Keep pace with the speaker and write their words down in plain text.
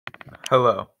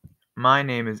Hello, my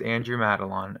name is Andrew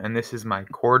Madelon, and this is my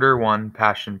Quarter 1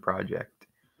 Passion Project.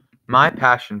 My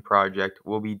passion project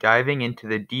will be diving into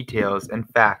the details and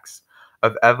facts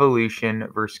of evolution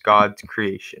versus God's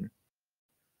creation.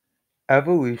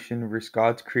 Evolution versus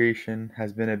God's creation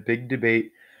has been a big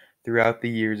debate throughout the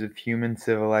years of human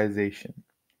civilization.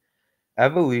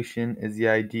 Evolution is the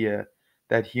idea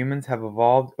that humans have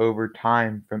evolved over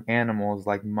time from animals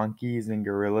like monkeys and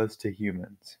gorillas to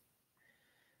humans.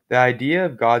 The idea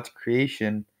of God's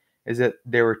creation is that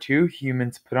there were two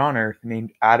humans put on earth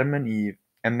named Adam and Eve,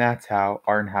 and that's how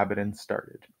our inhabitants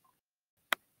started.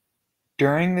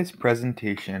 During this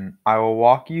presentation, I will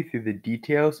walk you through the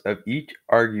details of each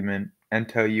argument and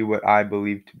tell you what I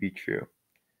believe to be true.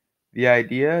 The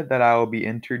idea that I will be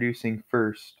introducing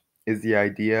first is the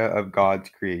idea of God's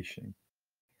creation.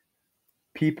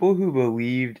 People who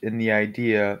believed in the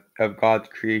idea of God's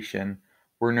creation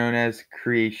were known as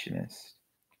creationists.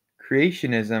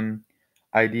 Creationism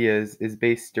ideas is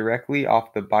based directly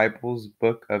off the Bible's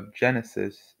book of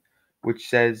Genesis, which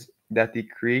says that the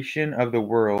creation of the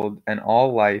world and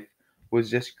all life was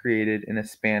just created in a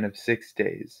span of 6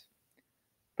 days.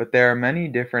 But there are many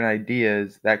different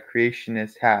ideas that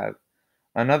creationists have.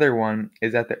 Another one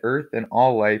is that the earth and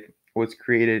all life was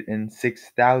created in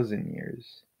 6,000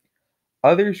 years.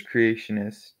 Others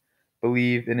creationists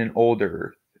believe in an older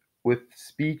earth, with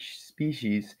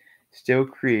species still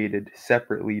created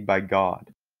separately by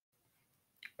God.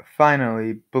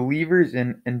 Finally, believers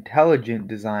in intelligent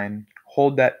design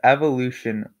hold that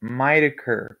evolution might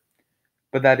occur,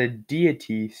 but that a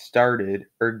deity started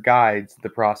or guides the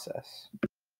process.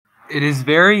 It is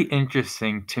very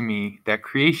interesting to me that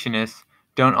creationists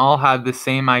don't all have the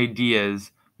same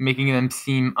ideas, making them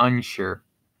seem unsure.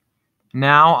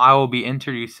 Now I will be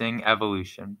introducing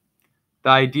evolution. The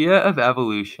idea of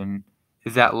evolution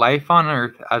is that life on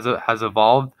Earth has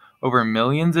evolved over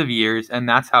millions of years, and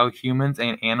that's how humans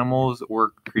and animals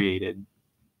were created.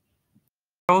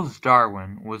 Charles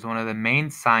Darwin was one of the main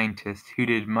scientists who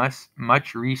did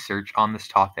much research on this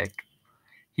topic.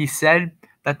 He said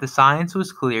that the science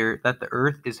was clear that the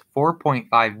Earth is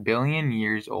 4.5 billion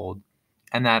years old,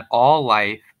 and that all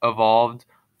life evolved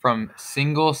from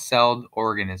single-celled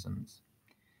organisms.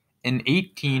 In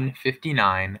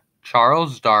 1859,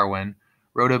 Charles Darwin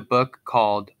wrote a book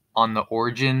called On the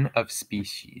Origin of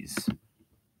Species.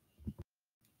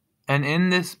 And in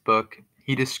this book,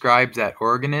 he describes that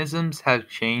organisms have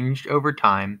changed over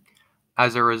time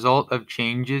as a result of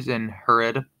changes in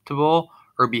heritable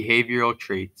or behavioral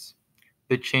traits.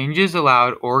 The changes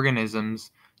allowed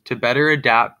organisms to better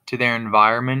adapt to their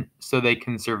environment so they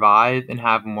can survive and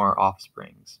have more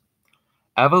offsprings.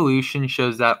 Evolution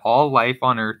shows that all life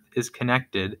on Earth is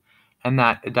connected and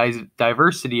that a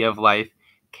diversity of life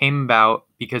came about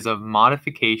because of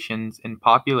modifications in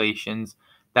populations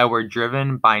that were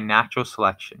driven by natural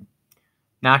selection.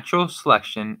 Natural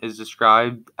selection is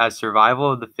described as survival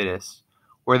of the fittest,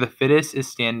 where the fittest is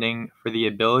standing for the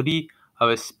ability of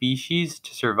a species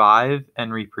to survive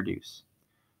and reproduce.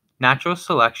 Natural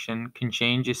selection can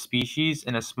change a species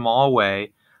in a small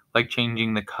way, like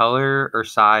changing the color or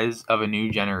size of a new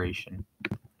generation.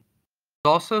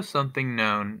 There's also something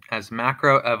known as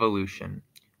macroevolution,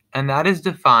 and that is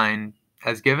defined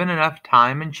as given enough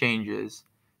time and changes,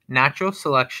 natural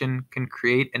selection can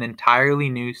create an entirely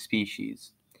new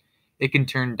species. It can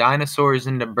turn dinosaurs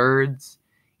into birds,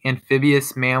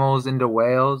 amphibious mammals into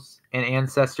whales, and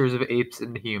ancestors of apes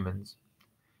into humans.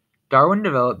 Darwin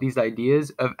developed these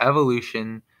ideas of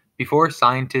evolution before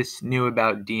scientists knew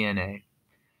about DNA.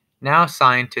 Now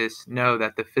scientists know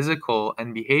that the physical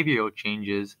and behavioral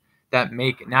changes that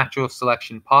make natural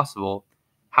selection possible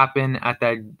happen at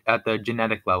the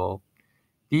genetic level.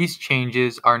 These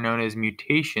changes are known as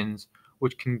mutations,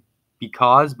 which can be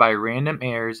caused by random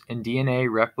errors in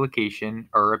DNA replication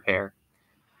or repair.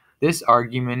 This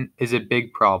argument is a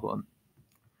big problem.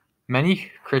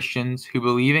 Many Christians who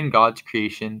believe in God's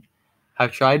creation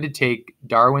have tried to take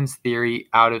Darwin's theory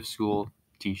out of school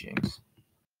teachings.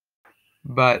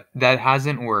 But that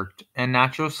hasn't worked, and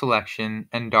natural selection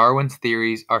and Darwin's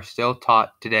theories are still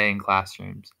taught today in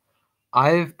classrooms.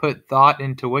 I have put thought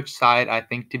into which side I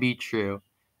think to be true,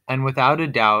 and without a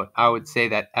doubt, I would say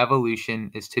that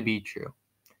evolution is to be true.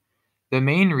 The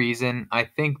main reason I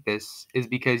think this is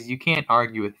because you can't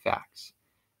argue with facts.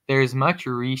 There is much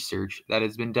research that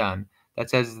has been done that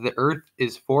says the Earth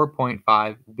is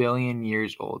 4.5 billion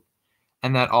years old,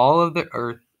 and that all of the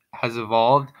Earth has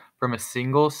evolved from a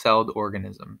single-celled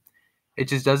organism. It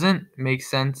just doesn't make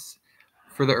sense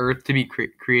for the Earth to be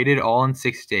created all in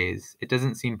 6 days. It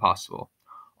doesn't seem possible.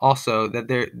 Also, that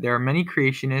there are many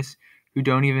creationists who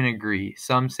don't even agree.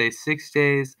 Some say 6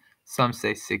 days, some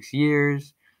say 6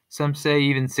 years, some say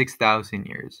even 6,000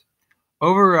 years.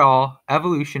 Overall,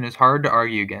 evolution is hard to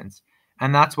argue against,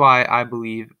 and that's why I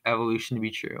believe evolution to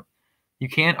be true. You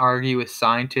can't argue with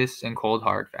scientists and cold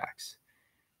hard facts.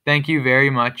 Thank you very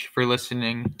much for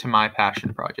listening to my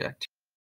passion project.